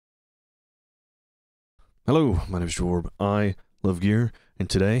Hello, my name is Jorb. I love gear, and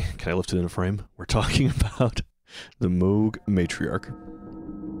today, can I lift it in a frame? We're talking about the Moog Matriarch.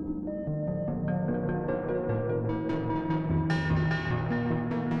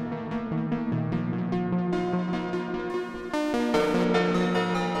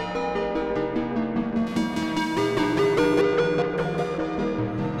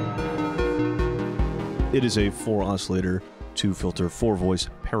 It is a 4-oscillator, 2-filter, 4-voice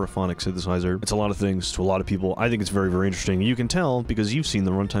paraphonic synthesizer. It's a lot of things to a lot of people. I think it's very, very interesting. You can tell because you've seen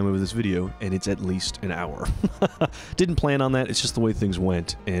the runtime of this video, and it's at least an hour. Didn't plan on that, it's just the way things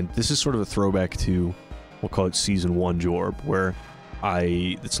went. And this is sort of a throwback to, we'll call it Season 1 Jorb, where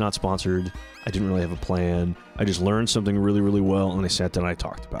it's not sponsored, I didn't really have a plan, I just learned something really, really well, and I sat down and I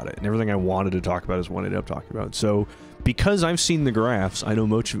talked about it. And everything I wanted to talk about is what I ended up talking about. So, because I've seen the graphs, I know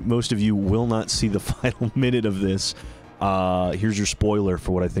most of you will not see the final minute of this. Here's your spoiler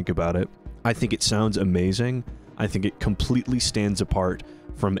for what I think about it. I think it sounds amazing. I think it completely stands apart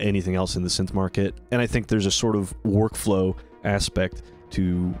from anything else in the synth market. And I think there's a sort of workflow aspect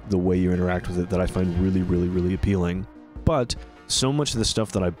to the way you interact with it that I find really, really, really appealing. But so much of the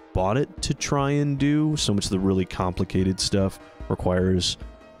stuff that I bought it to try and do, so much of the really complicated stuff requires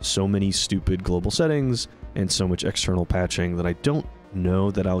so many stupid global settings and so much external patching that I don't know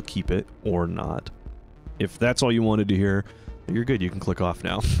that I'll keep it or not. If that's all you wanted to hear, you're good, you can click off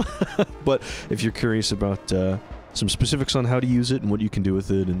now. But if you're curious about some specifics on how to use it and what you can do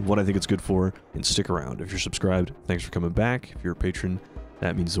with it and what I think it's good for, and stick around. If you're subscribed, thanks for coming back. If you're a patron,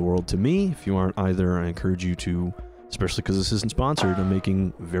 that means the world to me. If you aren't either, I encourage you to, especially because this isn't sponsored, I'm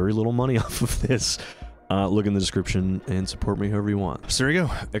making very little money off of this. Look in the description and support me however you want. So there you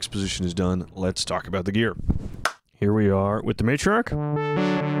go. Exposition is done. Let's talk about the gear. Here we are with the Matriarch.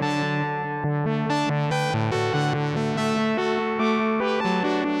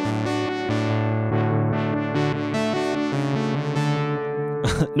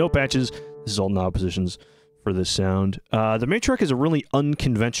 No patches. This is all knob positions for this sound. The Matriarch is a really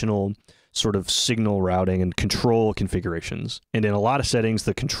unconventional sort of signal routing and control configurations. And in a lot of settings,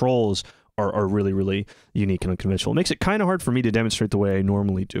 the controls are really, really unique and unconventional. It makes it kind of hard for me to demonstrate the way I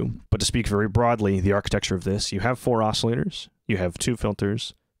normally do. But to speak very broadly, the architecture of this, you have 4 oscillators, you have 2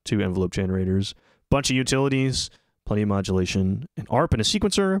 filters, 2 envelope generators, bunch of utilities, plenty of modulation, an ARP and a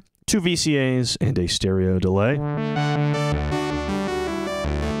sequencer, 2 VCAs, and a stereo delay.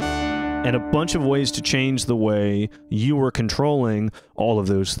 And a bunch of ways to change the way you are controlling all of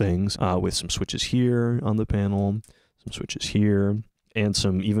those things, with some switches here on the panel, some switches here, and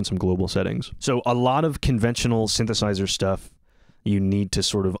even some global settings. So a lot of conventional synthesizer stuff you need to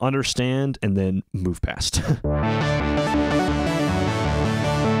sort of understand and then move past.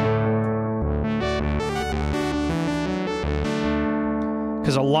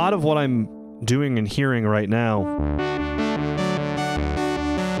 Because a lot of what I'm doing and hearing right now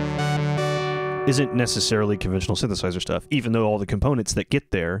isn't necessarily conventional synthesizer stuff, even though all the components that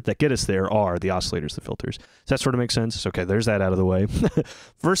get us there are the oscillators, the filters. Does that sort of make sense? Okay, there's that out of the way.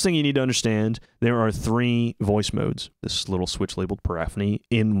 First thing you need to understand, there are 3 voice modes. This little switch labeled paraphony.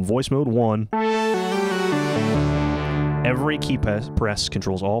 In voice mode 1, every key press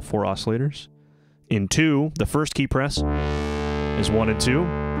controls all 4 oscillators. In 2, the first key press is 1 and 2.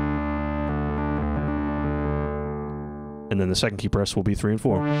 And then the second key press will be 3 and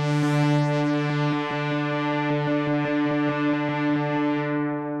 4.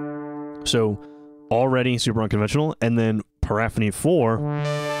 So, already super unconventional, and then paraphony 4,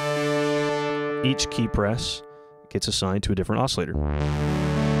 each key press gets assigned to a different oscillator.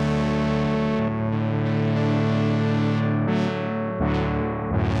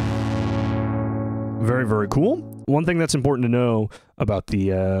 Very, very cool. One thing that's important to know about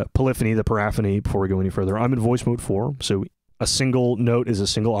the polyphony, the paraphony, before we go any further, I'm in voice mode 4, so a single note is a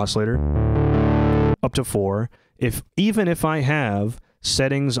single oscillator, up to 4. Even if I have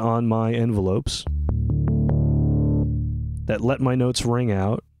settings on my envelopes that let my notes ring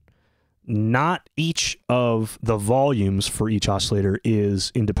out, not each of the volumes for each oscillator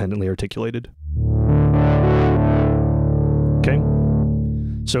is independently articulated. Okay?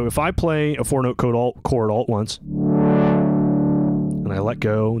 So if I play a 4-note chord all at once, and I let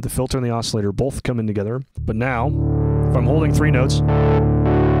go, the filter and the oscillator both come in together, but now, if I'm holding 3 notes,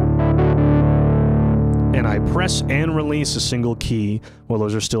 and I press and release a single key while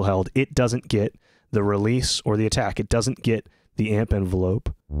those are still held, it doesn't get the release or the attack. It doesn't get the amp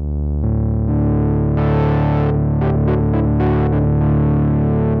envelope.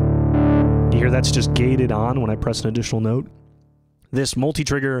 You hear that's just gated on when I press an additional note? This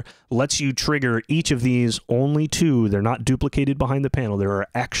multi-trigger lets you trigger each of these only 2. They're not duplicated behind the panel. There are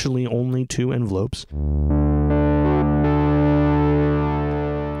actually only 2 envelopes.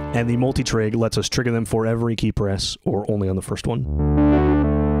 And the multi-trig lets us trigger them for every key press or only on the first one.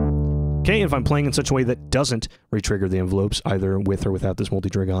 Okay, if I'm playing in such a way that doesn't re-trigger the envelopes, either with or without this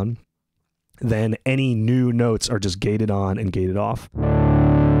multi-trig on, then any new notes are just gated on and gated off.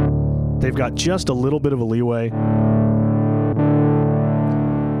 They've got just a little bit of a leeway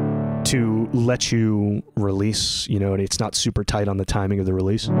to let you release, you know, and it's not super tight on the timing of the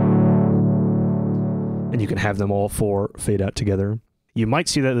release. And you can have them all 4 fade out together. You might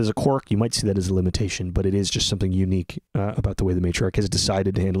see that as a quirk, you might see that as a limitation, but it is just something unique about the way the Matriarch has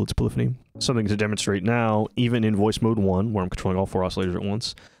decided to handle its polyphony. Something to demonstrate now, even in voice mode 1, where I'm controlling all 4 oscillators at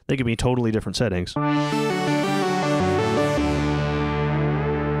once, they can be totally different settings.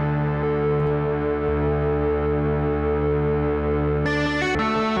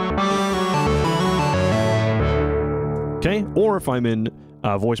 Okay, or if I'm in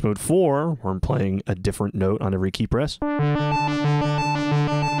voice mode 4, where I'm playing a different note on every key press,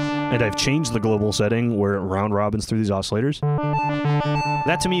 and I've changed the global setting where it round robins through these oscillators.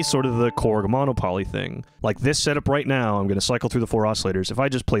 That to me is sort of the Korg monopoly thing. Like this setup right now, I'm going to cycle through the 4 oscillators. If I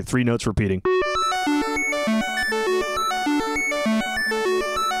just play 3 notes repeating,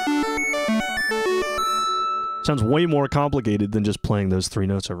 sounds way more complicated than just playing those 3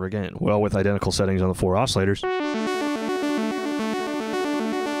 notes over again. Well, with identical settings on the 4 oscillators,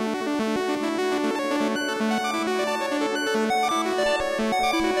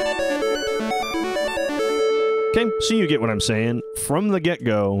 okay, so you get what I'm saying. From the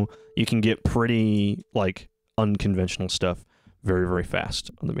get-go, you can get pretty, like, unconventional stuff very, very fast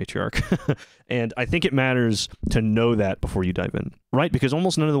on the Matriarch. And I think it matters to know that before you dive in, right? Because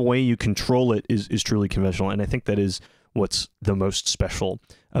almost none of the way you control it is truly conventional, and I think that is what's the most special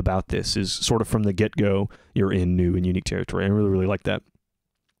about this, is sort of from the get-go, you're in new and unique territory. I really, really like that.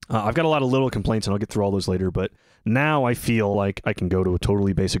 I've got a lot of little complaints, and I'll get through all those later, but now I feel like I can go to a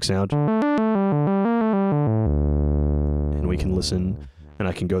totally basic sound, and we can listen, and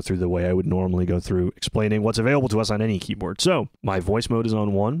I can go through the way I would normally go through explaining what's available to us on any keyboard. So my voice mode is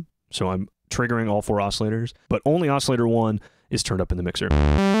on 1, so I'm triggering all 4 oscillators, but only oscillator 1 is turned up in the mixer.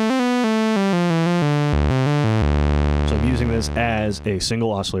 So I'm using this as a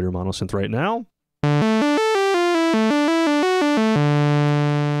single oscillator monosynth right now.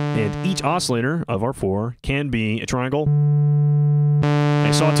 And each oscillator of our 4 can be a triangle,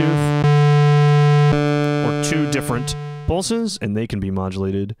 a sawtooth, or 2 different pulses, and they can be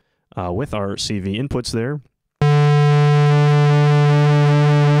modulated with our CV inputs there.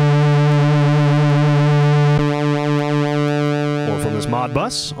 Or from this mod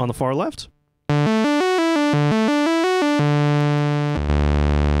bus on the far left.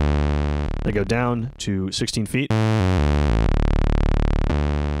 They go down to 16 feet.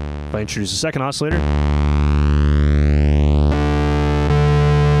 If I introduce a second oscillator, you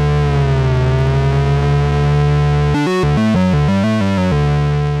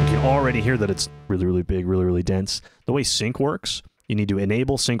can already hear that it's really, really big, really, really dense. The way sync works, you need to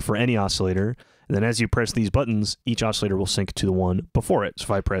enable sync for any oscillator, and then as you press these buttons, each oscillator will sync to the one before it. So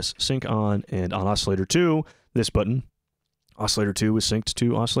if I press sync on, and on oscillator 2, this button, oscillator 2 is synced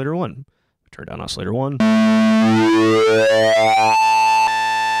to oscillator 1. Turn down oscillator 1.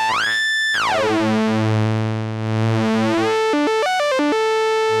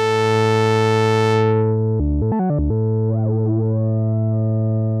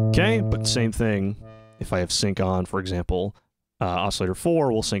 Okay, but same thing. If I have sync on, for example, oscillator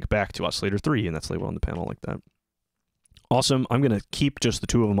 4 will sync back to oscillator 3, and that's labeled on the panel like that. Awesome. I'm going to keep just the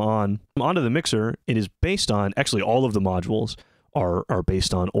 2 of them on. Onto the mixer, it is based on, actually all of the modules are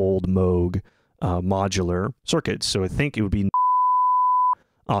based on old Moog modular circuits. So I think it would be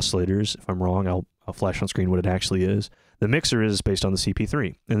oscillators. If I'm wrong, I'll flash on screen what it actually is. The mixer is based on the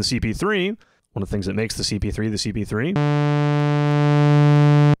CP3. And the CP3, one of the things that makes the CP3,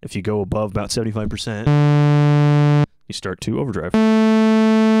 if you go above about 75%, you start to overdrive.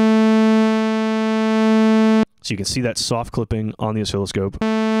 So you can see that soft clipping on the oscilloscope.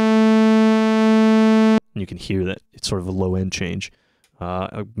 And you can hear that it's sort of a low end change.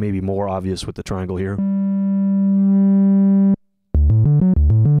 Maybe more obvious with the triangle here.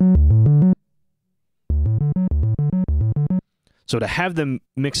 So to have them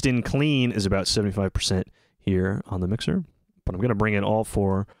mixed in clean is about 75% here on the mixer. But I'm going to bring in all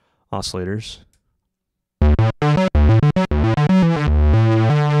 4 oscillators.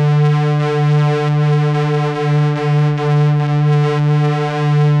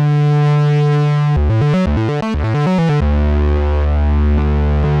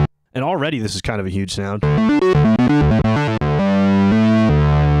 already this is kind of a huge sound.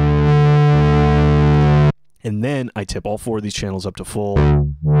 And then I tip all 4 of these channels up to full.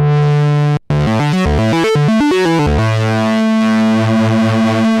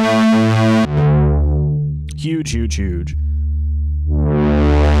 Huge, huge, huge.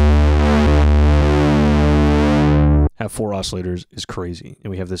 Have 4 oscillators is crazy.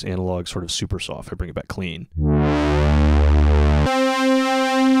 And we have this analog sort of super soft. I bring it back clean.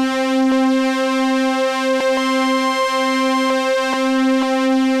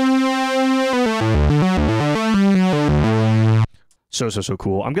 So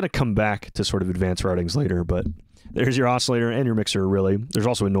cool. I'm going to come back to sort of advanced routings later, but there's your oscillator and your mixer, really. There's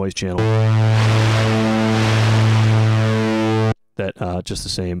also a noise channel that just the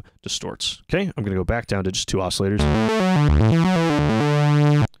same distorts. Okay, I'm going to go back down to just 2 oscillators.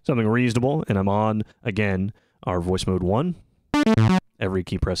 Something reasonable, and I'm on, again, our voice mode 1. Every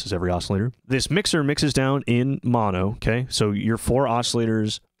key press is every oscillator. This mixer mixes down in mono, okay? So your 4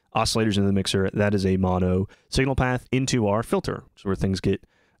 oscillators in the mixer, that is a mono signal path into our filter. So where things get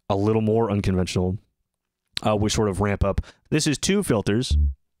a little more unconventional, we sort of ramp up. This is 2 filters,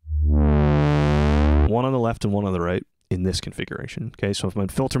 one on the left and one on the right in this configuration. Okay, so if I'm in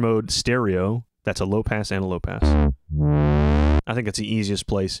filter mode stereo, that's a low pass and a low pass. I think that's the easiest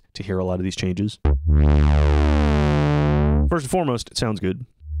place to hear a lot of these changes. First and foremost, it sounds good.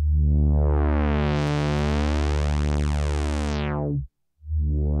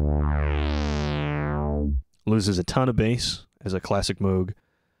 Loses a ton of bass, as a classic Moog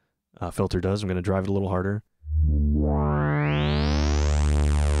filter does. I'm going to drive it a little harder.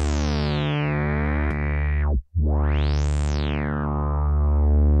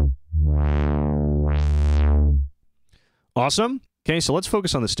 Awesome. Okay, so let's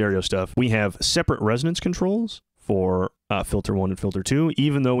focus on the stereo stuff. We have separate resonance controls for filter 1 and filter 2,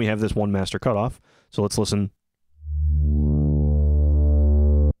 even though we have this one master cutoff. So let's listen.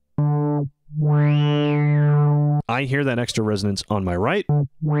 I hear that extra resonance on my right.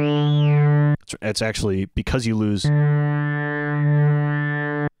 It's actually, because you lose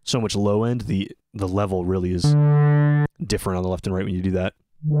so much low end, the level really is different on the left and right when you do that.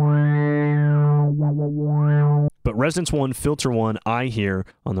 But resonance 1, filter 1, I hear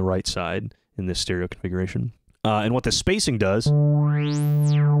on the right side in this stereo configuration. And what the spacing does,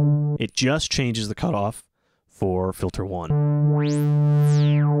 it just changes the cutoff for filter 1.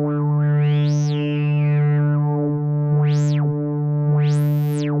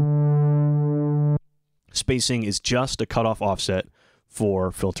 Spacing is just a cutoff offset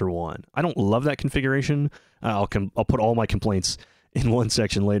for filter 1. I don't love that configuration. I'll put all my complaints in one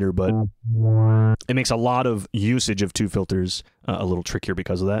section later, but it makes a lot of usage of 2 filters a little trickier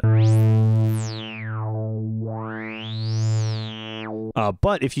because of that.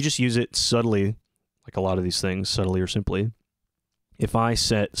 But if you just use it subtly, like a lot of these things, subtly or simply, if I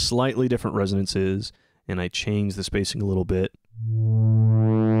set slightly different resonances and I change the spacing a little bit,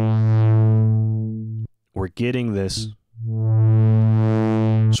 we're getting this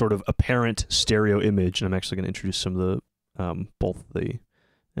sort of apparent stereo image. And I'm actually going to introduce some of the both the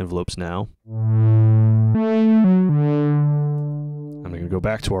envelopes now. I'm going to go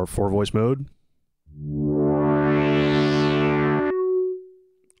back to our 4-voice mode.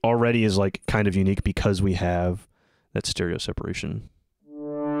 Already is like kind of unique because we have that stereo separation.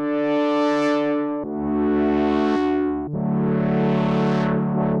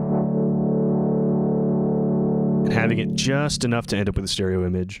 And having it just enough to end up with a stereo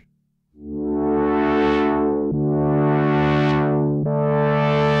image.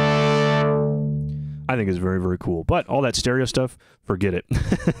 I think is very, very cool. But all that stereo stuff, forget it,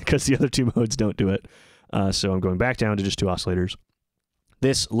 because the other 2 modes don't do it. So I'm going back down to just 2 oscillators.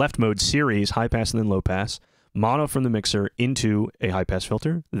 This left mode series, high pass and then low pass, mono from the mixer into a high pass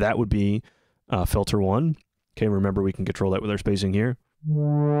filter. That would be filter 1. Okay, remember we can control that with our spacing here.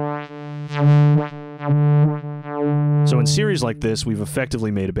 So in series like this, we've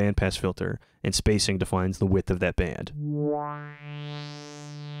effectively made a bandpass filter, and spacing defines the width of that band.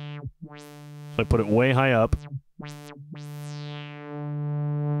 So I put it way high up.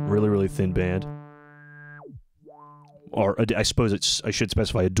 Really, really thin band. Or I suppose I should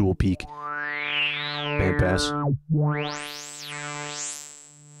specify a dual peak bandpass.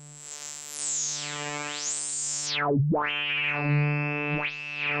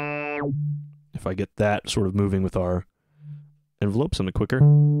 If I get that sort of moving with our envelope, something quicker.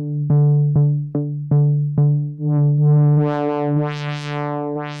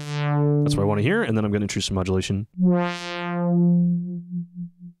 That's what I want to hear, and then I'm going to introduce some modulation.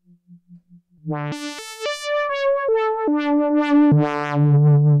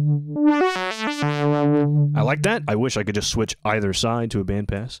 I like that. I wish I could just switch either side to a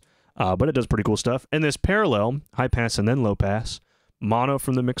bandpass, but it does pretty cool stuff. And this parallel, high pass and then low pass, mono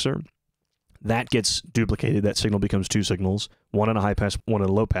from the mixer, that gets duplicated. That signal becomes two signals, one on a high pass, one on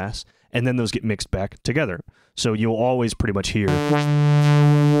a low pass, and then those get mixed back together. So you'll always pretty much hear.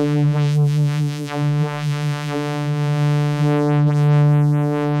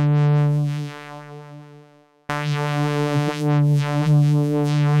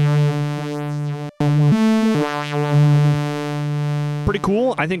 Pretty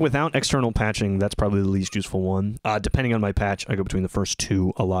cool. I think without external patching, that's probably the least useful one. Depending on my patch, I go between the first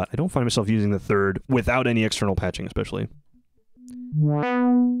two a lot. I don't find myself using the third without any external patching, especially.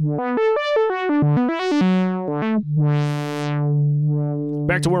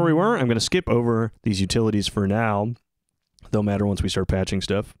 Back to where we were. I'm going to skip over these utilities for now. They'll matter once we start patching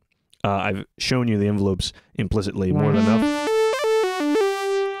stuff. I've shown you the envelopes implicitly more than enough.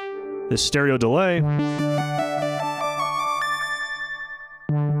 This stereo delay.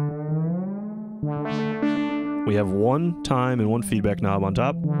 We have one time and one feedback knob on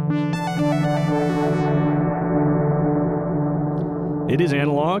top. It is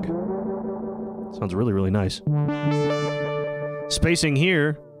analog. Sounds really, really nice. Spacing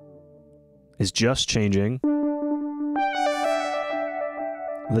here is just changing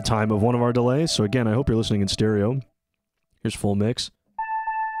the time of one of our delays. So again, I hope you're listening in stereo. Here's full mix.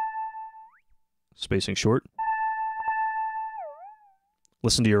 Spacing short.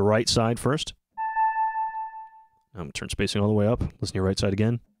 Listen to your right side first. I'm going to turn spacing all the way up. Listen to your right side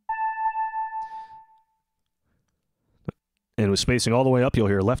again. And with spacing all the way up, you'll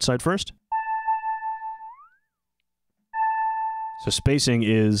hear left side first. So spacing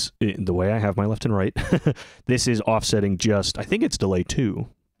is, the way I have my left and right, this is offsetting just, I think it's delay 2.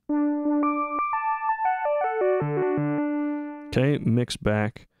 Okay, mix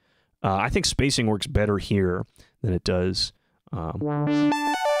back. I think spacing works better here than it does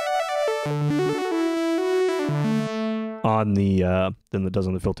on the than it does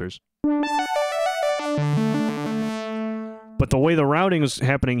on the filters. But the way the routing is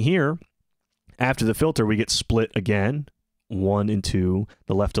happening here, after the filter, we get split again, one into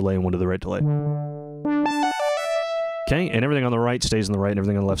the left delay and one to the right delay. Okay, and everything on the right stays on the right, and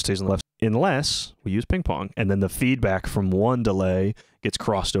everything on the left stays on the left, unless we use ping pong, and then the feedback from one delay gets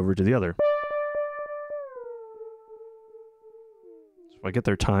crossed over to the other. So I get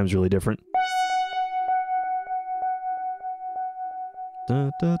their times really different.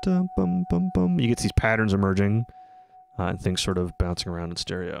 Da, da, da, bum, bum, bum. You get these patterns emerging, and things sort of bouncing around in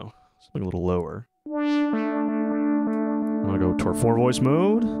stereo. Something a little lower. I'm gonna go to our 4-voice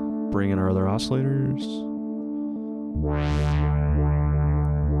mode, bring in our other oscillators.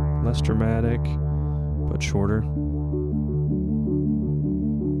 Less dramatic, but shorter.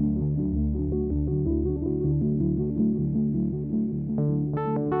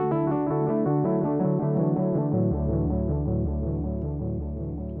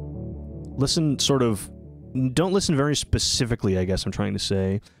 Listen sort of, don't listen very specifically, I guess I'm trying to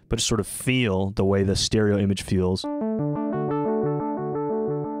say, but just sort of feel the way the stereo image feels.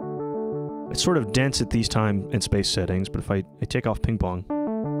 It's sort of dense at these time and space settings, but if I take off ping pong,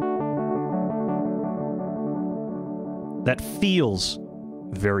 that feels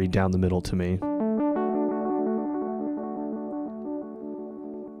very down the middle to me.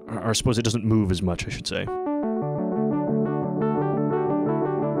 Or I suppose it doesn't move as much, I should say.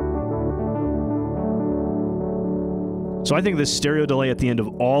 So I think this stereo delay at the end of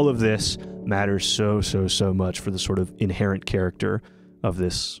all of this matters so much for the sort of inherent character of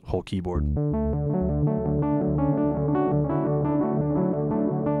this whole keyboard.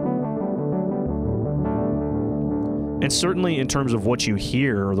 And certainly in terms of what you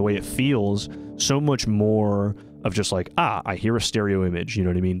hear or the way it feels, so much more of just like, I hear a stereo image, you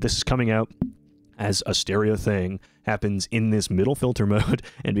know what I mean? This is coming out as a stereo thing, happens in this middle filter mode,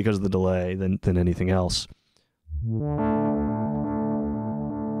 and because of the delay than anything else.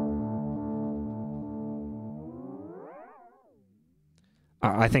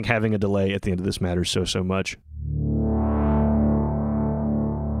 I think having a delay at the end of this matters so much.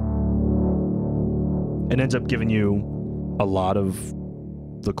 It ends up giving you a lot of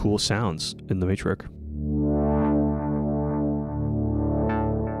the cool sounds in the Matriarch.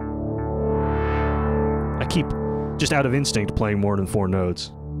 I keep, just out of instinct, playing more than 4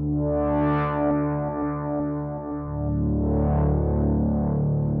 notes.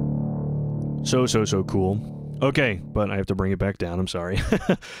 So cool. Okay, but I have to bring it back down, I'm sorry,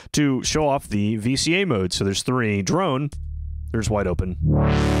 to show off the VCA mode. So there's 3. Drone, there's wide open.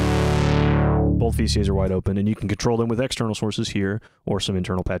 Both VCAs are wide open, and you can control them with external sources here, or some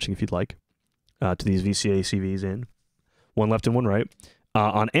internal patching if you'd like. to these VCA CVs in. One left and one right.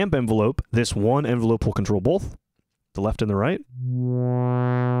 On amp envelope, this one envelope will control both, the left and the right.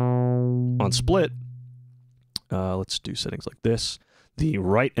 On split, let's do settings like this. The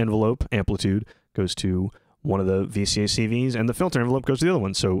right envelope amplitude goes to one of the VCA CVs, and the filter envelope goes to the other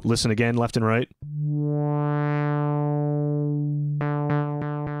one. So listen again, left and right.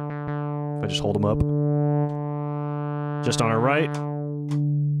 If I just hold them up. Just on our right.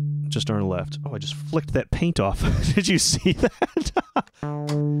 Just on our left. Oh, I just flicked that paint off. Did you see that?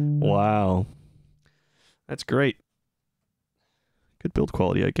 Wow. That's great. Good build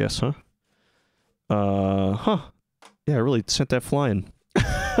quality, I guess, huh? Yeah, I really sent that flying.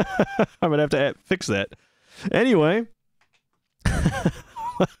 I'm gonna have to fix that. Anyway,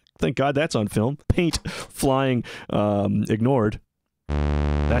 thank God that's on film. Paint flying ignored.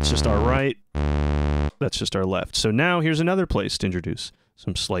 That's just our right. That's just our left. So now here's another place to introduce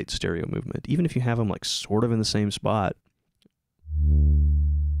some slight stereo movement, even if you have them like sort of in the same spot.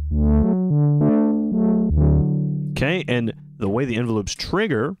 Okay, and the way the envelopes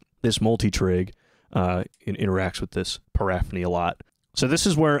trigger this multi-trig interacts with this paraphony a lot. So this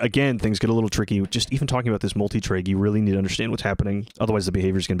is where, again, things get a little tricky. Just even talking about this multi-trig, you really need to understand what's happening. Otherwise, the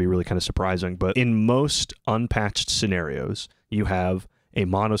behavior is going to be really kind of surprising. But in most unpatched scenarios, you have a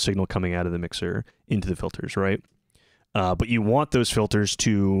mono signal coming out of the mixer into the filters, right? But you want those filters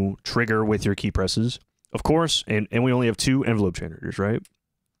to trigger with your key presses, of course, and we only have 2 envelope generators, right?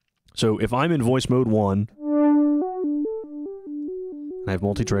 So if I'm in voice mode 1, and I have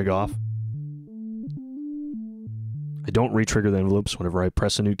multi-trig off, I don't re-trigger the envelopes whenever I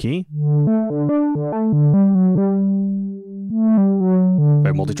press a new key. If I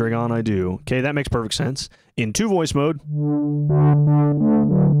have multi-trig on, I do. Okay, that makes perfect sense. In 2 voice mode,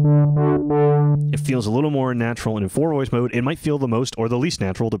 it feels a little more natural, and in 4 voice mode, it might feel the most or the least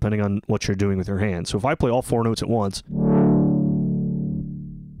natural, depending on what you're doing with your hand. So if I play all 4 notes at once,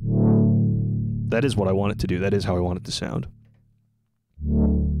 that is what I want it to do. That is how I want it to sound.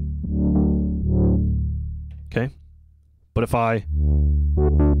 Okay? But if I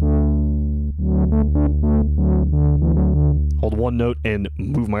hold one note and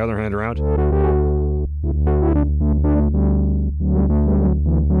move my other hand around,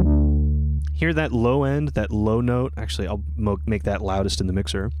 hear that low end, that low note? Actually, I'll make that loudest in the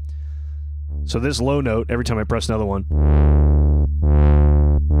mixer. So this low note, every time I press another one,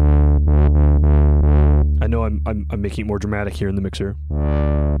 I know I'm making it more dramatic here in the mixer.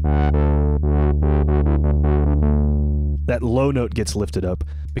 That low note gets lifted up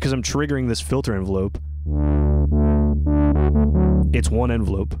because I'm triggering this filter envelope. It's one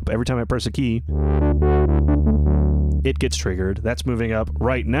envelope. Every time I press a key, it gets triggered. That's moving up.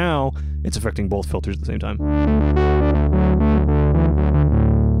 Right now, it's affecting both filters at the same time.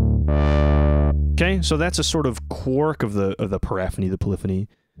 Okay, so that's a sort of quirk of the paraphony, the polyphony,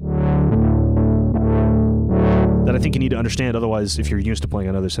 that I think you need to understand. Otherwise, if you're used to playing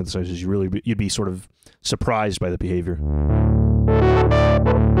on other synthesizers, you'd be sort of surprised by the behavior.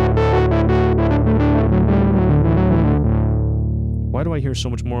 Why do I hear so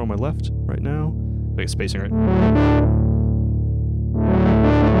much more on my left right now? I get spacing right.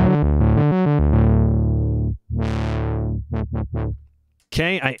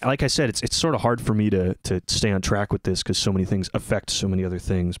 Okay, like I said, it's sort of hard for me to stay on track with this because so many things affect so many other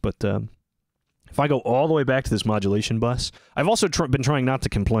things, but if I go all the way back to this modulation bus, I've also been trying not to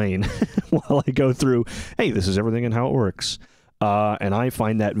complain while I go through, hey, this is everything and how it works. And I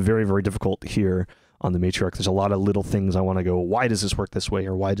find that very, very difficult here on the Matriarch. There's a lot of little things I want to go, why does this work this way,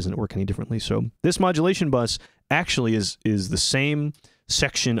 or why doesn't it work any differently? So this modulation bus actually is the same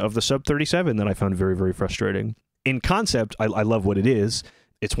section of the Sub 37 that I found very, very frustrating. In concept, I love what it is.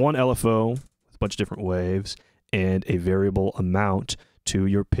 It's one LFO with a bunch of different waves and a variable amount to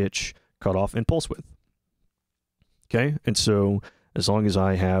your pitch, cutoff, and pulse width. Okay, and so as long as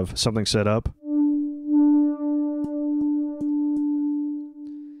I have something set up,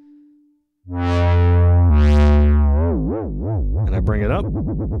 and I bring it up,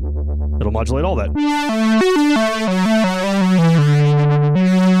 it'll modulate all that.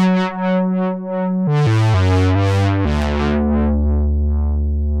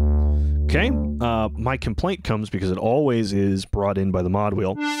 Okay, my complaint comes because it always is brought in by the mod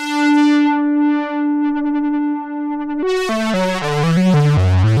wheel.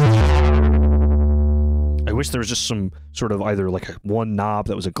 I wish there was just some sort of either like one knob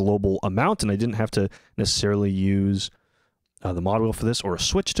that was a global amount and I didn't have to necessarily use the mod wheel for this, or a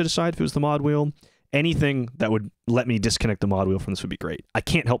switch to decide if it was the mod wheel. Anything that would let me disconnect the mod wheel from this would be great. I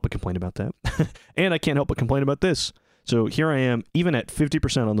can't help but complain about that. And I can't help but complain about this. So here I am, even at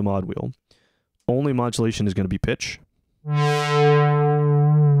 50% on the mod wheel, only modulation is going to be pitch.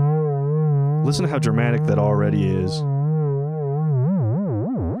 Listen to how dramatic that already is.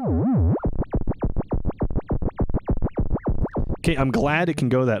 Okay, I'm glad it can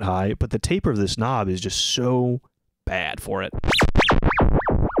go that high, but the taper of this knob is just so bad for it.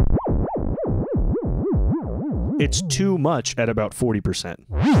 It's too much at about 40%.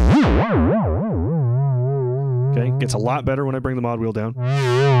 Okay, gets a lot better when I bring the mod wheel down.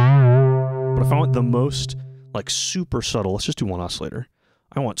 But if I want the most, like, super subtle, let's just do one oscillator.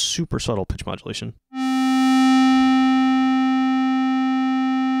 I want super subtle pitch modulation.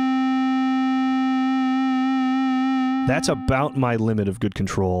 That's about my limit of good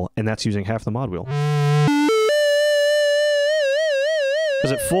control, and that's using half the mod wheel.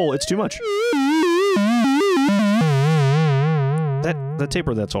 Because at full, it's too much. That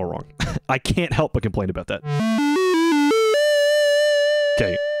taper, that's all wrong. I can't help but complain about that.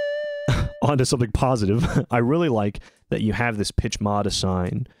 Okay, on to something positive. I really like that you have this pitch mod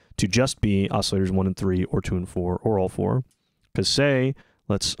assigned to just be oscillators 1 and 3, or 2 and 4, or all 4. Because say,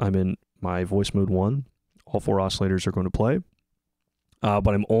 I'm in my voice mode 1, all 4 oscillators are going to play, but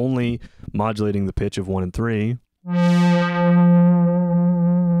I'm only modulating the pitch of 1 and 3.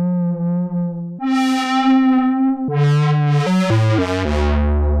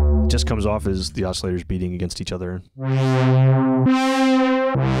 It just comes off as the oscillators beating against each other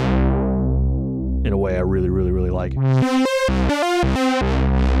in a way I really, really, really like.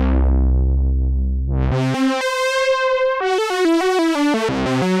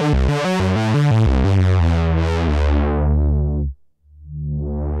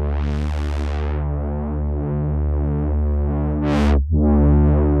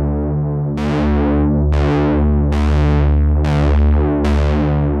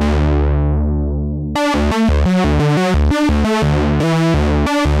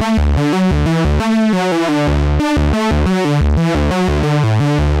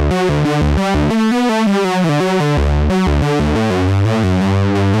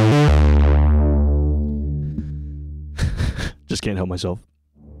 Just can't help myself.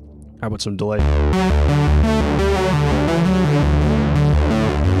 How about some delay?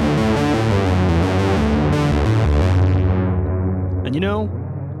 And you know,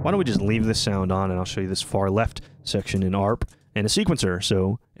 why don't we just leave this sound on and I'll show you this far left section in ARP and a sequencer.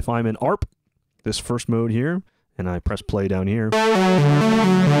 So if I'm in ARP, this first mode here, and I press play down here,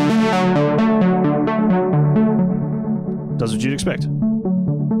 does what you'd expect.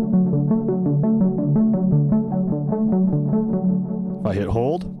 If I hit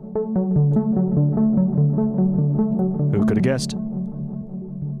hold, who could have guessed?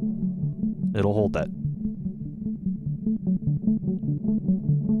 It'll hold that.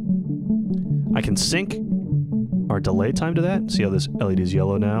 I can sync our delay time to that. See how this LED is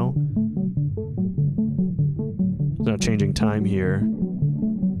yellow now? It's not changing time here.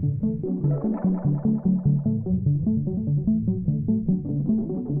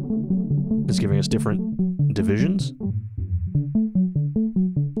 It's giving us different divisions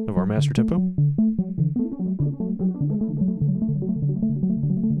of our master tempo.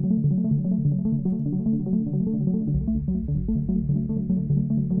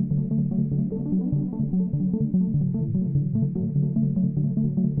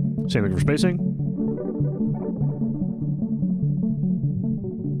 Same thing for spacing.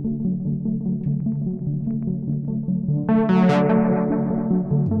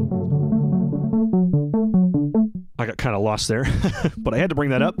 I got kind of lost there, but I had to bring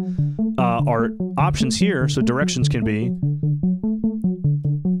that up. Our options here, so directions can be...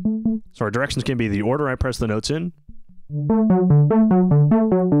 So our directions can be the order I press the notes in.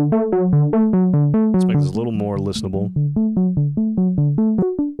 Let's make this a little more listenable.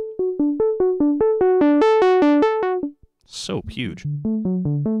 So huge.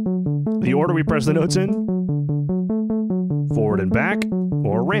 The order we press the notes in, forward and back,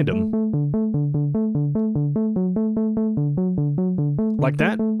 or random. Like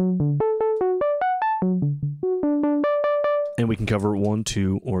that. And we can cover 1,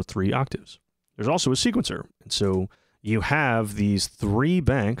 2, or 3 octaves. There's also a sequencer. And so you have these 3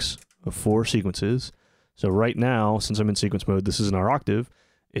 banks of 4 sequences. So right now, since I'm in sequence mode, this isn't our octave,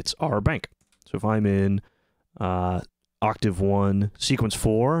 it's our bank. So if I'm in octave 1, sequence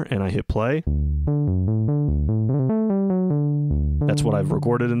 4, and I hit play, that's what I've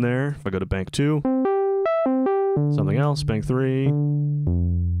recorded in there. If I go to bank 2, something else, bank 3,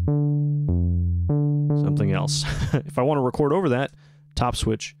 something else. If I want to record over that, top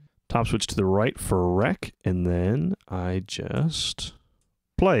switch to the right for rec, and then I just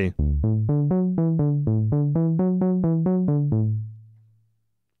play.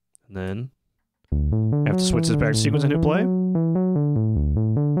 And then I have to switch this back to sequence and hit play.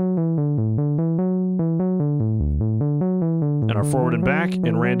 And our forward and back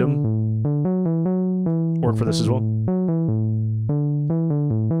and random work for this as well.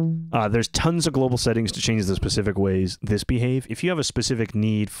 There's tons of global settings to change the specific ways this behave. If you have a specific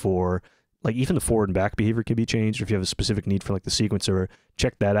need for, like, even the forward and back behavior can be changed, or if you have a specific need for, like, the sequencer,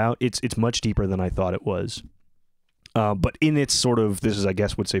 check that out. It's much deeper than I thought it was. But in its sort of, this is, I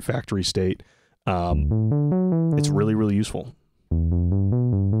guess, would say factory state, it's really, really useful.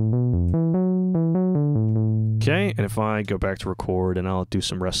 Okay, and if I go back to record, and I'll do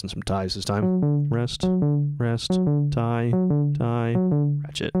some rest and some ties this time. Rest, rest, tie, tie,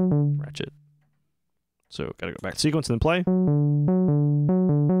 ratchet, ratchet. So, gotta go back to sequence and then play.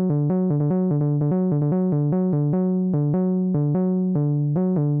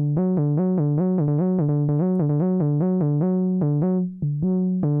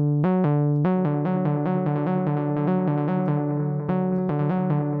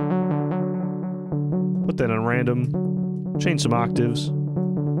 Put that on random, change some octaves,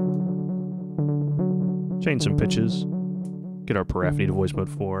 change some pitches, get our paraphony to voice mode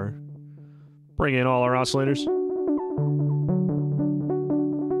 4, bring in all our oscillators.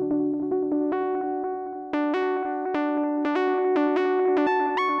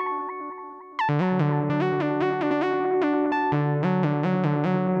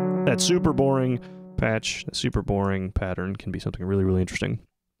 That super boring patch, that super boring pattern can be something really, really interesting.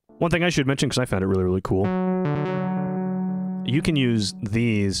 One thing I should mention, because I found it really, really cool, you can use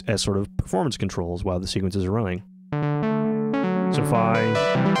these as sort of performance controls while the sequences are running. So if I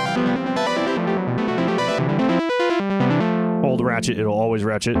hold ratchet, it'll always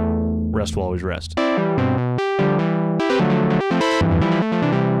ratchet, rest will always rest.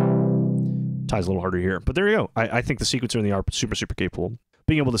 Ties a little harder here, but there you go. I think the sequencer and the ARP super, super capable.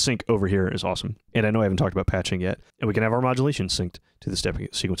 Being able to sync over here is awesome. And I know I haven't talked about patching yet. And we can have our modulation synced to the step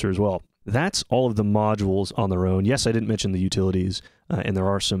sequencer as well. That's all of the modules on their own. Yes, I didn't mention the utilities, and there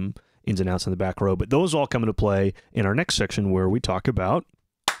are some ins and outs in the back row, but those all come into play in our next section where we talk about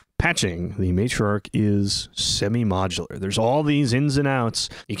patching. The Matriarch is semi-modular. There's all these ins and outs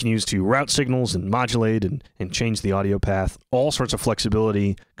you can use to route signals and modulate and change the audio path. All sorts of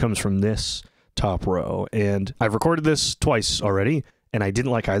flexibility comes from this top row. And I've recorded this twice already, and I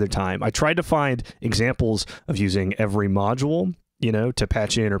didn't like either time. I tried to find examples of using every module, you know, to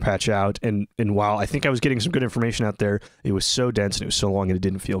patch in or patch out, and while I think I was getting some good information out there, it was so dense and it was so long and it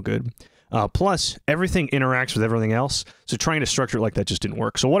didn't feel good. Plus, everything interacts with everything else, so trying to structure it like that just didn't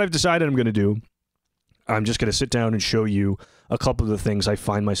work. So what I've decided I'm going to do, I'm just going to sit down and show you a couple of the things I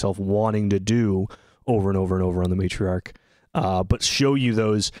find myself wanting to do over and over and over on the Matriarch, but show you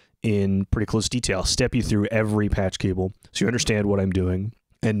those in pretty close detail, step you through every patch cable so you understand what I'm doing,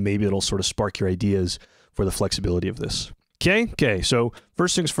 and maybe it'll sort of spark your ideas for the flexibility of this. Okay, so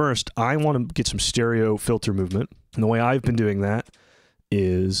first things first, I want to get some stereo filter movement, and the way I've been doing that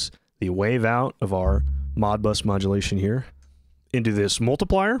is the wave out of our Modbus modulation here into this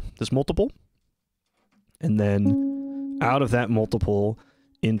multiplier, this multiple, and then out of that multiple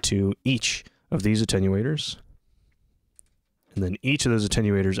into each of these attenuators, and then each of those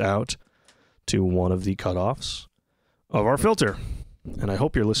attenuators out to one of the cutoffs of our filter. And I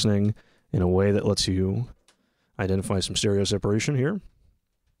hope you're listening in a way that lets you identify some stereo separation here.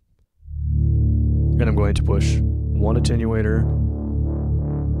 And I'm going to push one attenuator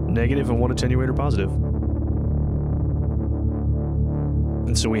negative and one attenuator positive.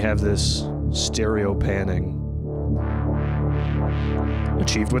 And so we have this stereo panning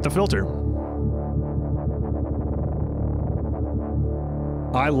achieved with the filter.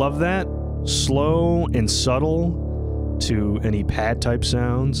 I love that. Slow and subtle to any pad type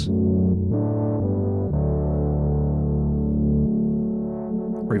sounds.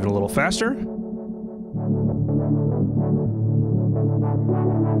 Or even a little faster.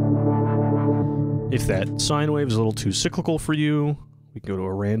 If that sine wave is a little too cyclical for you, we can go to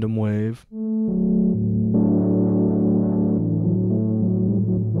a random wave.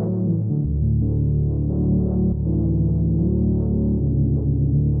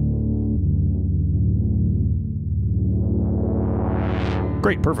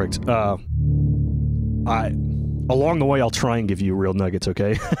 Great, perfect. Along the way, I'll try and give you real nuggets,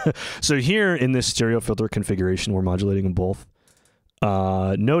 okay? So here in this stereo filter configuration, we're modulating them both.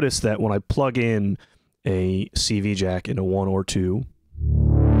 Notice that when I plug in a CV jack into 1 or 2,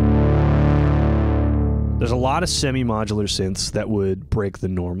 there's a lot of semi-modular synths that would break the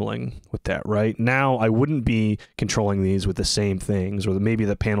normaling with that, right? Now, I wouldn't be controlling these with the same things, or maybe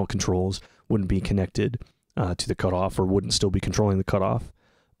the panel controls wouldn't be connected to the cutoff, or wouldn't still be controlling the cutoff.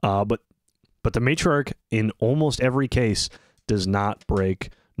 But But the Matriarch, in almost every case, does not break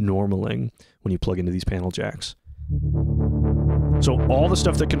normaling when you plug into these panel jacks. So all the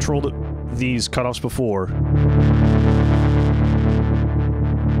stuff that controlled these cutoffs before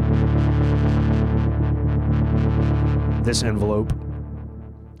this envelope,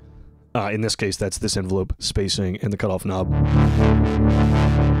 in this case that's this envelope, spacing, and the cutoff knob,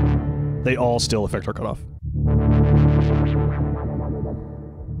 they all still affect our cutoff.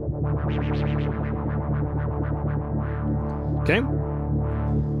 Okay,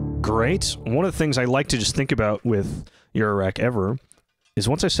 great. One of the things I like to just think about with Eurorack Ever is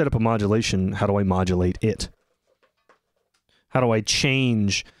once I set up a modulation, how do I modulate it? How do I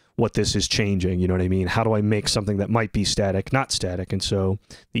change what this is changing, you know what I mean? How do I make something that might be static, not static? And so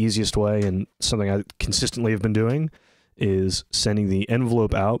the easiest way, and something I consistently have been doing, is sending the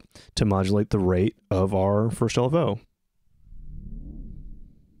envelope out to modulate the rate of our first LFO.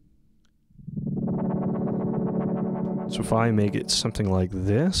 So if I make it something like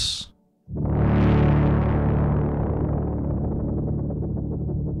this,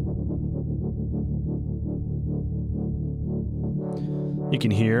 you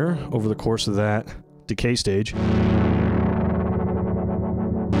can hear over the course of that decay stage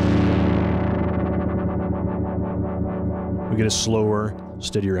we get a slower,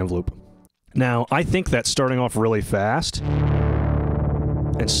 steadier envelope. Now, I think that starting off really fast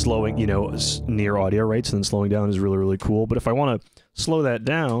and slowing, you know, near audio rates and then slowing down is really, really cool. But if I want to slow that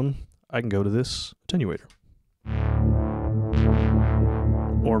down, I can go to this attenuator.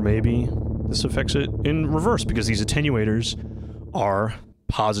 Or maybe this affects it in reverse, because these attenuators are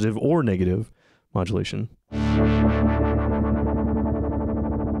positive or negative modulation.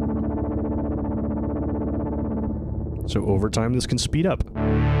 So over time, this can speed up.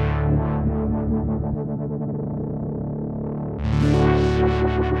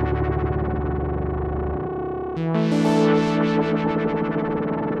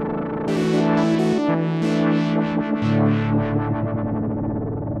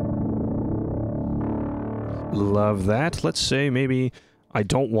 Love that. Let's say maybe I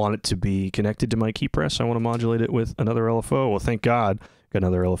don't want it to be connected to my key press. I want to modulate it with another LFO. Well, thank God, got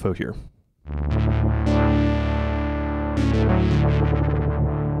another LFO here.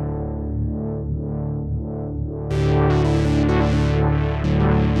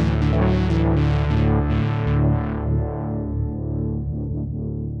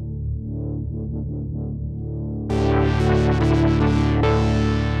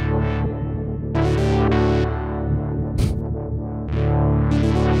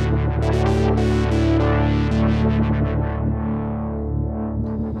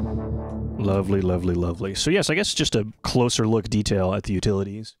 Lovely, lovely, lovely. So yes, I guess just a closer look detail at the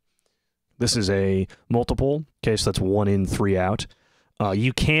utilities. This is a multiple. Okay, so that's 1 in, 3 out.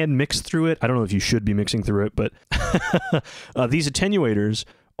 You can mix through it. I don't know if you should be mixing through it, but these attenuators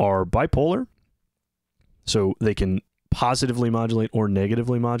are bipolar. So they can positively modulate or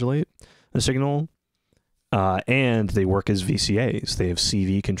negatively modulate a signal. And they work as VCAs. They have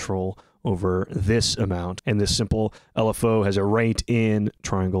CV control over this amount. And this simple LFO has a rate in,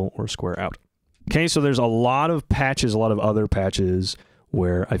 triangle, or square out. Okay, so there's a lot of patches, a lot of other patches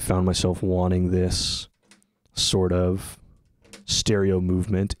where I found myself wanting this sort of stereo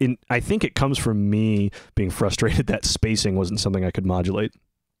movement. I think it comes from me being frustrated that spacing wasn't something I could modulate.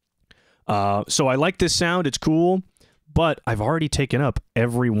 So I like this sound, it's cool, but I've already taken up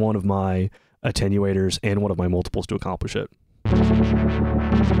every one of my attenuators and one of my multiples to accomplish it.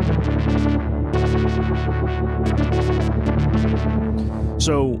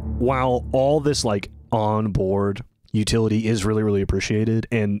 So while all this like onboard utility is really, really appreciated,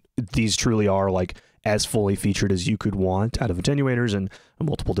 and these truly are like as fully featured as you could want out of attenuators, and a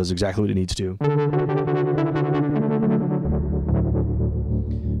multiple does exactly what it needs to.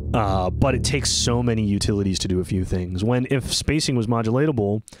 But it takes so many utilities to do a few things. If spacing was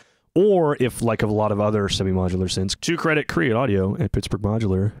modulatable, or if, like a lot of other semi-modular synths, to credit Create Audio at Pittsburgh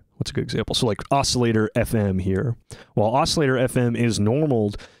Modular, what's a good example? So like Oscillator FM here. While Oscillator FM is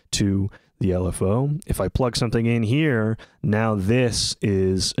normaled to the LFO, if I plug something in here, now this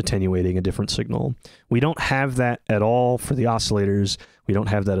is attenuating a different signal. We don't have that at all for the oscillators. We don't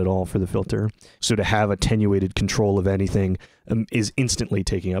have that at all for the filter. So to have attenuated control of anything is instantly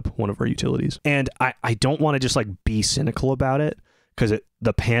taking up one of our utilities. And I don't want to just like be cynical about it, because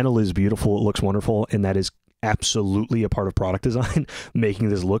the panel is beautiful, it looks wonderful, and that is absolutely a part of product design, making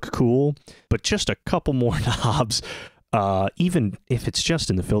this look cool. But just a couple more knobs, even if it's just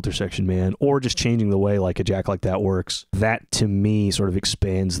in the filter section, man, or just changing the way like a jack like that works, that to me sort of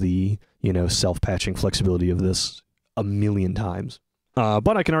expands the, you know, self-patching flexibility of this a million times.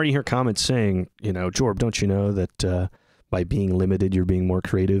 But I can already hear comments saying, you know, Jorb, don't you know that by being limited, you're being more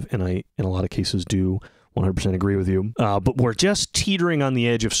creative? And I, in a lot of cases, do 100% agree with you. But we're just teetering on the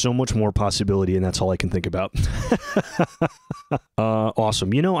edge of so much more possibility, and that's all I can think about.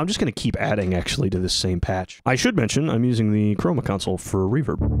 Awesome. You know, I'm just going to keep adding, actually, to this same patch. I should mention I'm using the Chroma console for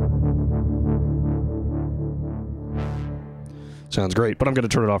reverb. Sounds great, but I'm going to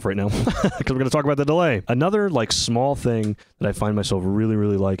turn it off right now because we're going to talk about the delay. Another, like, small thing that I find myself really,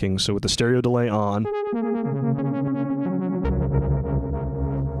 really liking. So with the stereo delay on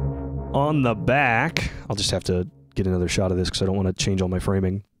the back, I'll just have to get another shot of this because I don't want to change all my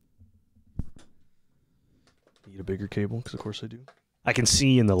framing. Need a bigger cable, because of course I do. I can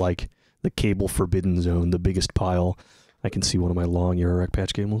see in the, like, the cable forbidden zone, the biggest pile, I can see one of my long Eurorack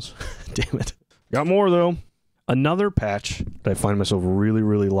patch cables. Damn it. Got more, though. Another patch that I find myself really,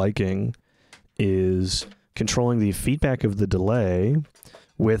 really liking is controlling the feedback of the delay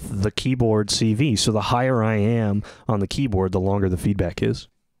with the keyboard CV. So the higher I am on the keyboard, the longer the feedback is.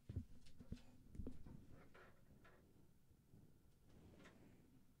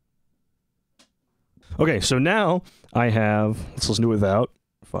 Okay, so now I have, let's listen to it without.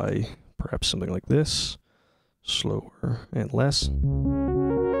 If I, perhaps something like this, slower and less.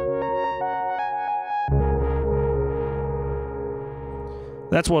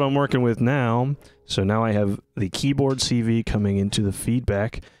 That's what I'm working with now. So now I have the keyboard CV coming into the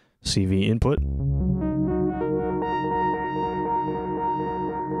feedback CV input.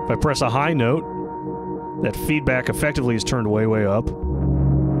 If I press a high note, that feedback effectively is turned way, way up.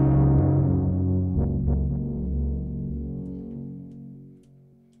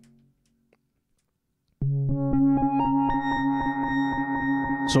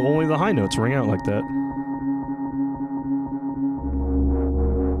 So only the high notes ring out like that.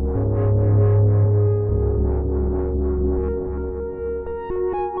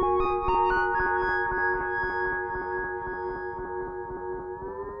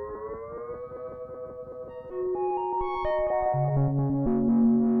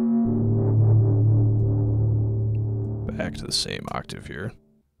 Back to the same octave here.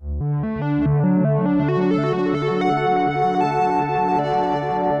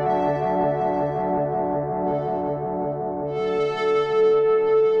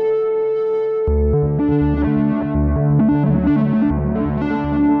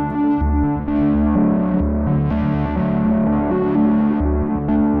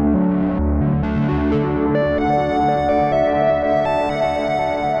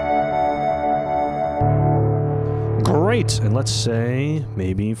 And let's say,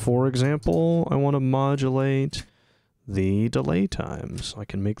 maybe, for example, I want to modulate the delay times. I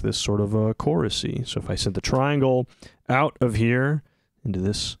can make this sort of a chorusy. So if I send the triangle out of here into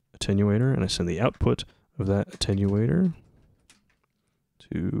this attenuator, and I send the output of that attenuator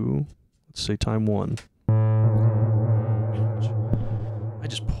to, let's say, time 1. I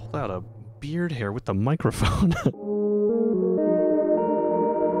just pulled out a beard hair with the microphone.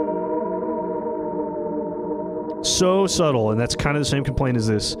 So subtle, and that's kind of the same complaint as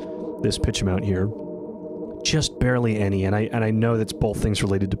this pitch amount here. Just barely any, and I know that's both things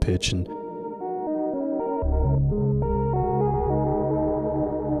related to pitch, and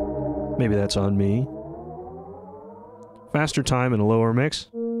maybe that's on me. Faster time and a lower mix.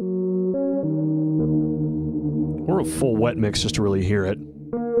 Or a full wet mix just to really hear it.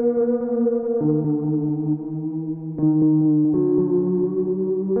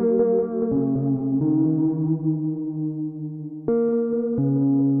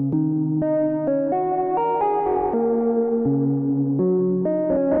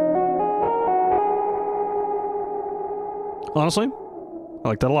 Honestly, I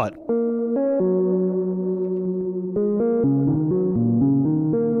like that a lot.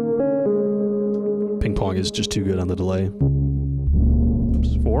 Ping pong is just too good on the delay.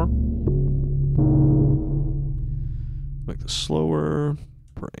 Oops, 4. Make this slower.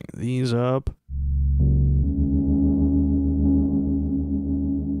 Bring these up.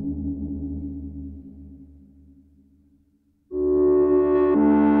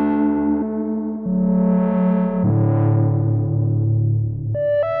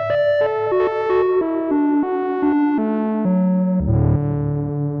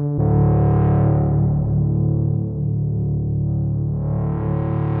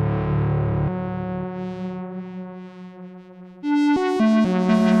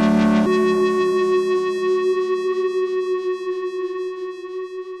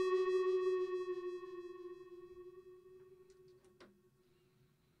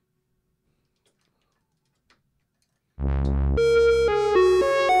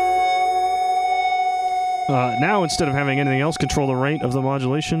 Now, instead of having anything else control the rate of the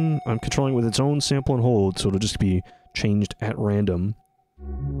modulation, I'm controlling it with its own sample and hold, so it'll just be changed at random.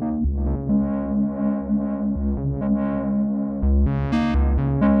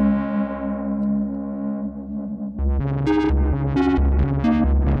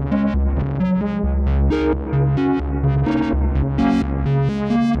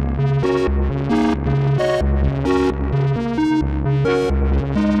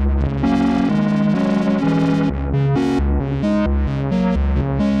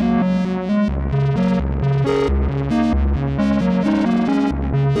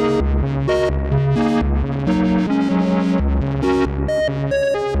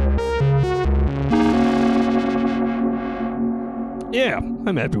 Yeah,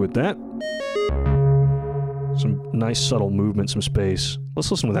 I'm happy with that. Some nice subtle movement, some space.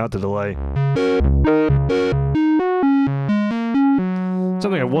 Let's listen without the delay.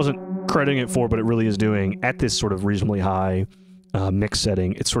 Something I wasn't crediting it for, but it really is doing at this sort of reasonably high mix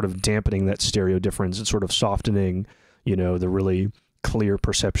setting. It's sort of dampening that stereo difference. It's sort of softening, you know, the really clear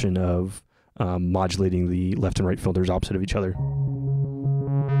perception of modulating the left and right filters opposite of each other.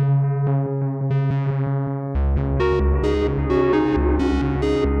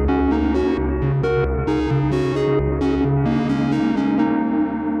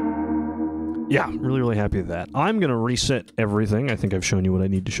 Yeah, really happy with that. I'm going to reset everything. I think I've shown you what I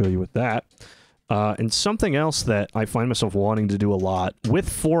need to show you with that. And something else that I find myself wanting to do a lot, with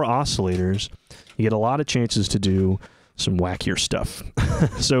 4 oscillators, you get a lot of chances to do some wackier stuff.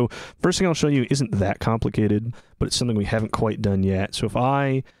 So first thing I'll show you isn't that complicated, but it's something we haven't quite done yet. So if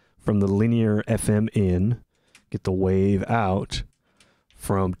I, from the linear FM in, get the wave out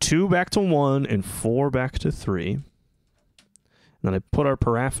from 2 back to 1 and 4 back to 3, and then I put our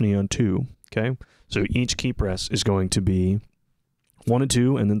paraphony on 2, okay? So each key press is going to be 1 and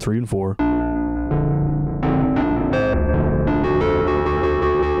 2, and then 3 and 4.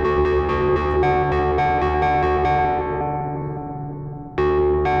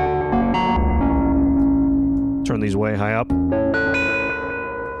 Turn these way high up.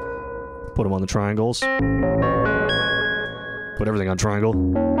 Put them on the triangles. Put everything on triangle.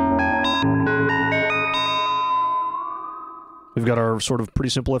 We've got our sort of pretty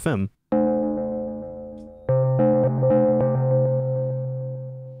simple FM.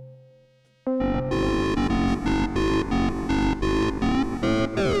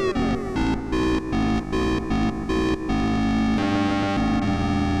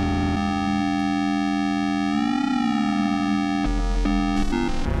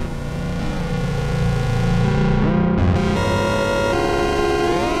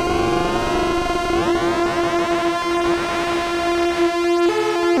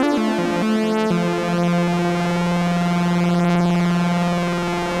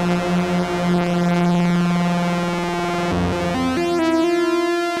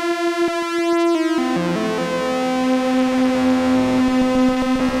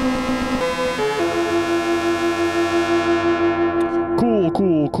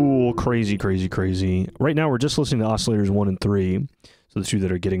 Cool, crazy. Right now we're just listening to oscillators 1 and 3, so the 2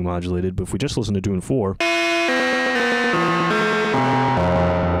 that are getting modulated, but if we just listen to 2 and 4...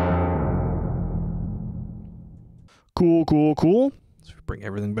 Cool. Let's bring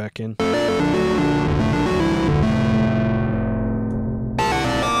everything back in.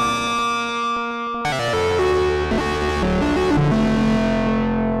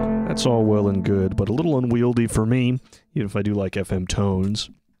 That's all well and good, but a little unwieldy for me, even if I do like FM tones.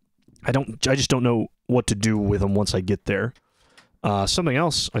 I just don't know what to do with them once I get there. Something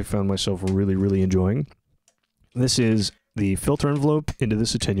else I found myself really enjoying. This is the filter envelope into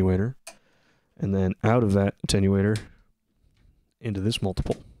this attenuator, and then out of that attenuator into this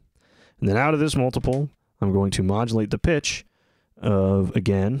multiple. And then out of this multiple, I'm going to modulate the pitch of,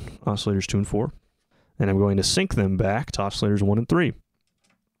 again, oscillators 2 and 4, and I'm going to sync them back to oscillators 1 and 3.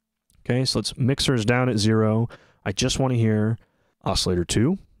 Okay, so let's mixers down at 0. I just want to hear oscillator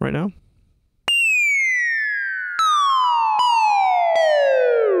 2 right now.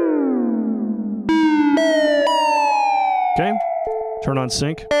 Okay, turn on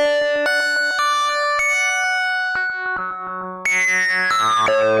sync.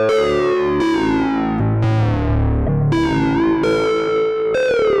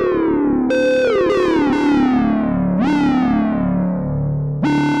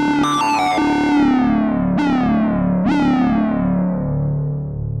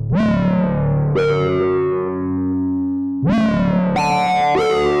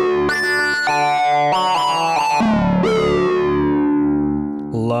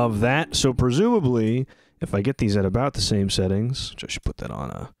 Love that. So presumably, if I get these at about the same settings, which I should put that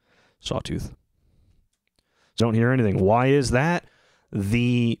on a sawtooth. Don't hear anything. Why is that?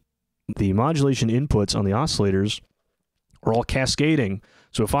 The modulation inputs on the oscillators are all cascading.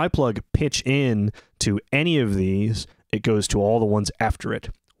 So if I plug pitch in to any of these, it goes to all the ones after it.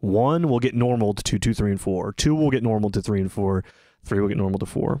 1 will get normaled to 2, 3, and 4. 2 will get normaled to 3 and 4. 3 will get normal to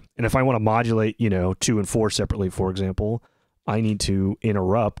 4. And if I want to modulate, 2 and 4 separately, for example, I need to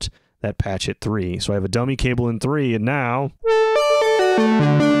interrupt that patch at 3. So I have a dummy cable in 3, and now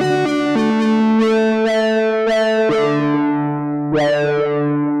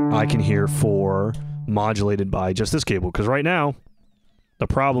I can hear 4 modulated by just this cable, because right now the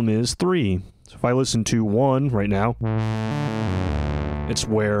problem is 3. So if I listen to 1 right now, it's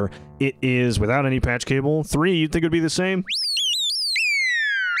where it is without any patch cable. 3, you'd think it would be the same.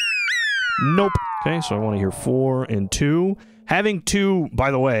 Nope. Okay, so I want to hear 4 and 2. Having 2,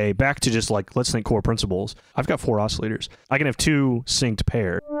 by the way, back to just like, let's think core principles. I've got 4 oscillators. I can have 2 synced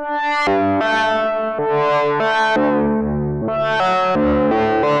pairs.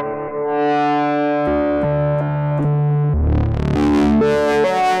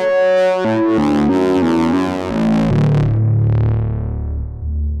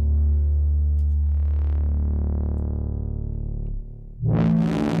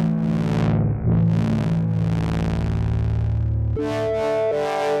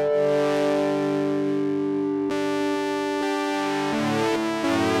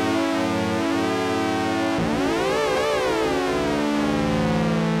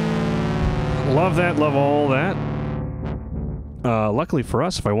 Love that, love all that. Luckily for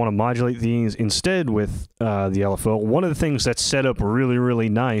us, if I want to modulate these instead with the LFO, one of the things that's set up really, really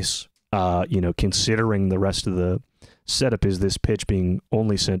nice, considering the rest of the setup, is this pitch being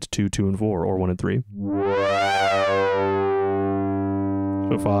only sent to 2 and 4, or 1 and 3.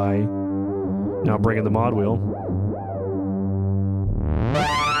 So if I now bring in the mod wheel,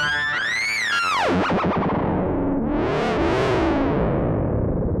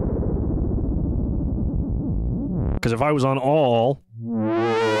 because if I was on all,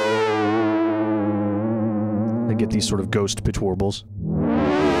 I get these sort of ghost pitch warbles.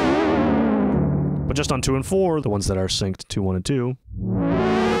 But just on 2 and 4, the ones that are synced to 1 and 2,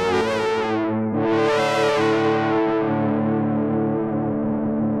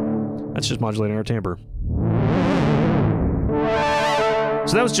 that's just modulating our timbre.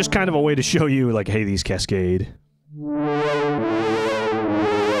 So that was just kind of a way to show you, like, hey, these cascade.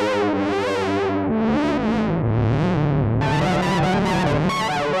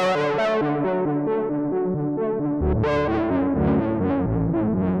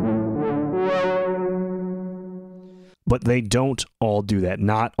 But they don't all do that.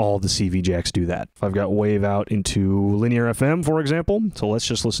 Not all the CV jacks do that. If I've got wave out into linear FM, for example, so let's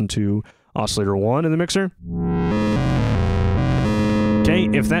just listen to oscillator 1 in the mixer. Okay,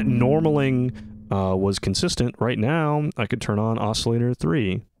 if that normaling was consistent, right now I could turn on oscillator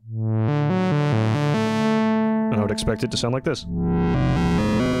 3. And I would expect it to sound like this.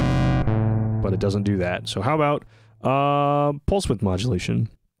 But it doesn't do that. So how about pulse width modulation?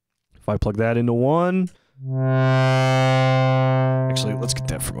 If I plug that into 1... Actually, let's get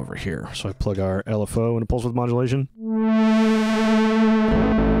that from over here. So I plug our LFO into pulse width modulation.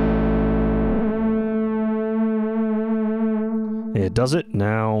 It does it.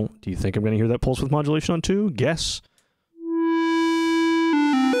 Now, do you think I'm going to hear that pulse width modulation on 2? Guess.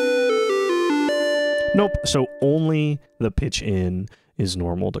 Nope. So only the pitch in is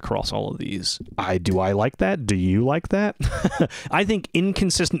normal to cross all of these. Do I like that? Do you like that? I think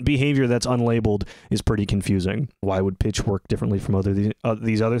inconsistent behavior that's unlabeled is pretty confusing. Why would pitch work differently from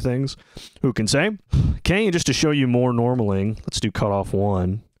these other things? Who can say? Okay, and just to show you more normaling, let's do cutoff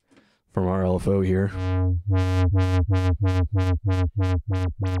 1 from our LFO here.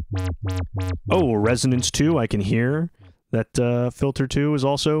 Oh, resonance 2, I can hear. That filter 2 is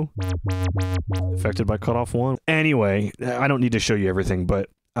also affected by cutoff 1. Anyway, I don't need to show you everything, but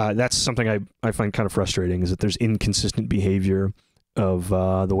that's something I find kind of frustrating, is that there's inconsistent behavior of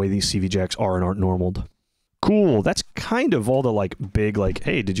the way these CV jacks are and aren't normaled. Cool, that's kind of all the big,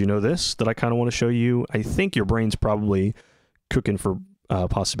 hey, did you know this? That I kind of want to show you. I think your brain's probably cooking for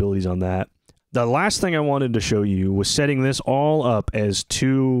possibilities on that. The last thing I wanted to show you was setting this all up as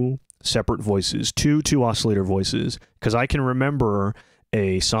 2 separate voices, two oscillator voices, because I can remember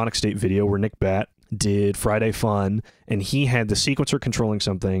a Sonic State video where Nick Batt did Friday Fun, and he had the sequencer controlling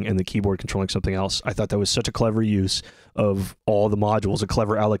something and the keyboard controlling something else. I thought that was such a clever use of all the modules, a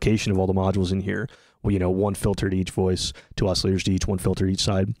clever allocation of all the modules in here. Well, 1 filter to each voice, 2 oscillators to each, 1 filter to each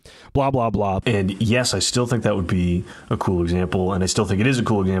side, blah, blah, blah. And yes, I still think that would be a cool example, and I still think it is a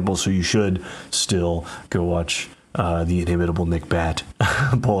cool example, so you should still go watch the inimitable Nick Bat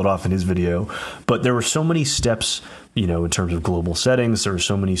pull it off in his video. But there were so many steps, you know, in terms of global settings. There were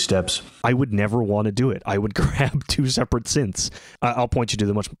so many steps. I would never want to do it. I would grab two separate synths. I'll point you to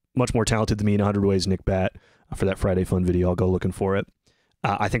the much more talented than me in 100 Ways Nick Bat for that Friday Fun video. I'll go looking for it.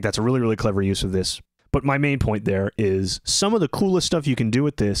 I think that's a really, really clever use of this. But my main point there is some of the coolest stuff you can do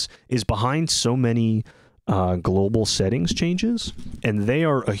with this is behind so many global settings changes, and they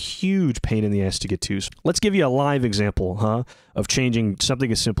are a huge pain in the ass to get to. So let's give you a live example, of changing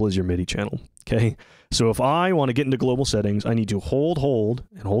something as simple as your MIDI channel, okay? So if I want to get into global settings, I need to hold,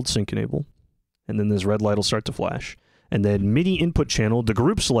 and hold sync enable, and then this red light will start to flash. And then MIDI input channel, the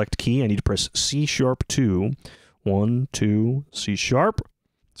group select key, I need to press C#2, 1, 2, C#.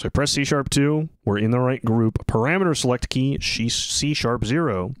 So I press C#2, we're in the right group. Parameter select key,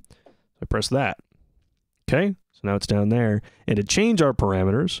 C#0. I press that. Okay, so now it's down there. And to change our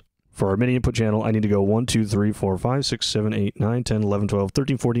parameters for our MIDI input channel, I need to go 1, 2, 3, 4, 5, 6, 7, 8, 9, 10, 11, 12,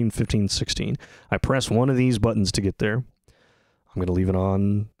 13, 14, 15, 16. I press one of these buttons to get there. I'm going to leave it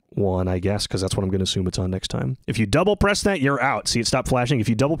on 1, I guess, because that's what I'm going to assume it's on next time. If you double press that, you're out. See, it stopped flashing. If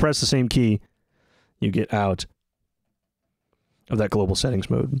you double press the same key, you get out of that global settings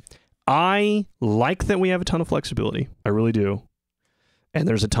mode. I like that we have a ton of flexibility. I really do. And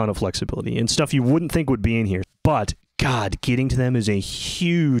there's a ton of flexibility and stuff you wouldn't think would be in here. But, God, getting to them is a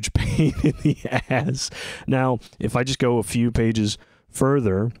huge pain in the ass. Now, if I just go a few pages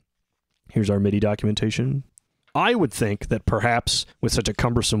further, here's our MIDI documentation. I would think that perhaps with such a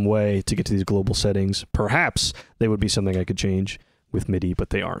cumbersome way to get to these global settings, perhaps they would be something I could change with MIDI,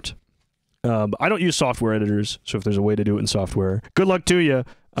 but they aren't. I don't use software editors, so if there's a way to do it in software, good luck to you,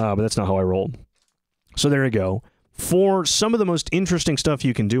 but that's not how I roll. So there you go. For some of the most interesting stuff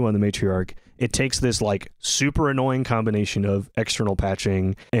you can do on the Matriarch, it takes this like super annoying combination of external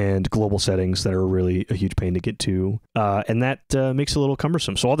patching and global settings that are really a huge pain to get to, and that makes it a little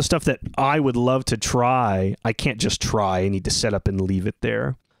cumbersome. So all the stuff that I would love to try, I can't just try. I need to set up and leave it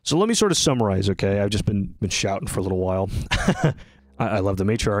there. So let me sort of summarize, okay? I've just been shouting for a little while. I love the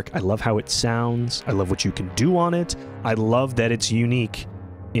Matriarch. I love how it sounds. I love what you can do on it. I love that it's unique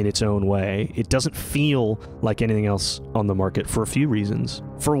in its own way. It doesn't feel like anything else on the market for a few reasons.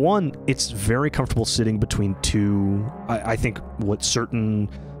 For one, it's very comfortable sitting between two, I think what certain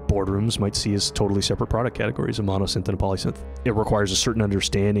boardrooms might see as totally separate product categories, a monosynth and a polysynth. It requires a certain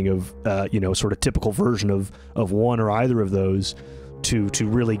understanding of, you know, sort of typical version of one or either of those to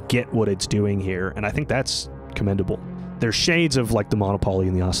really get what it's doing here. And I think that's commendable. There's shades of like the monopoly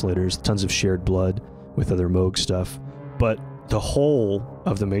and the oscillators, tons of shared blood with other Moog stuff, but the whole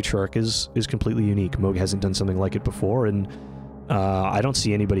of the Matriarch is completely unique. Moog hasn't done something like it before, and I don't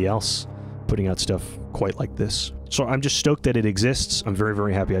see anybody else putting out stuff quite like this. So I'm just stoked that it exists. I'm very,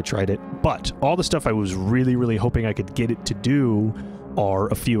 very happy I tried it. But all the stuff I was really, really hoping I could get it to do are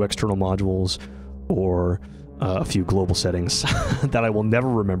a few external modules or a few global settings that I will never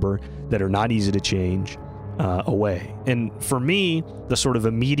remember, that are not easy to change away. And for me, the sort of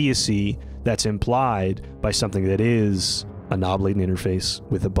immediacy that's implied by something that is a knob-laden interface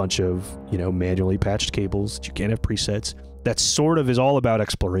with a bunch of, you know, manually patched cables that you can't have presets, that sort of is all about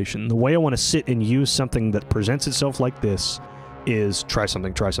exploration. The way I want to sit and use something that presents itself like this is try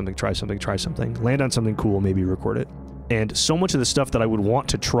something, try something, try something, try something, land on something cool, maybe record it. And so much of the stuff that I would want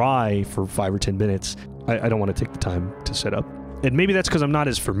to try for 5 or 10 minutes, I don't want to take the time to set up. And maybe that's because I'm not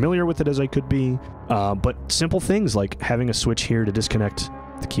as familiar with it as I could be, but simple things like having a switch here to disconnect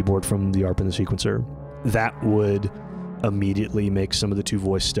the keyboard from the ARP and the sequencer, that would immediately make some of the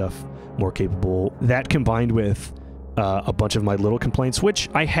two-voice stuff more capable. That combined with a bunch of my little complaints, which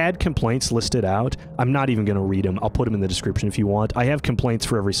I had complaints listed out. I'm not even going to read them. I'll put them in the description if you want. I have complaints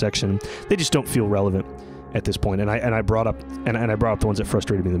for every section. They just don't feel relevant at this point. And I brought up the ones that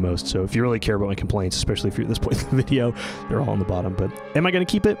frustrated me the most. So if you really care about my complaints, especially if you're at this point in the video, they're all on the bottom. But am I going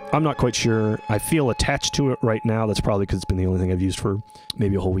to keep it? I'm not quite sure. I feel attached to it right now. That's probably because it's been the only thing I've used for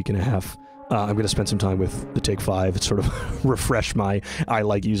maybe a whole week and a half. I'm going to spend some time with the Take 5 and sort of refresh my I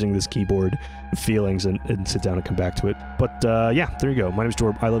like using this keyboard feelings and sit down and come back to it. But yeah, there you go. My name is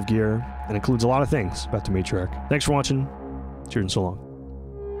Jorb. I love gear, and includes a lot of things about the Matriarch. Thanks for watching. Cheers and so long.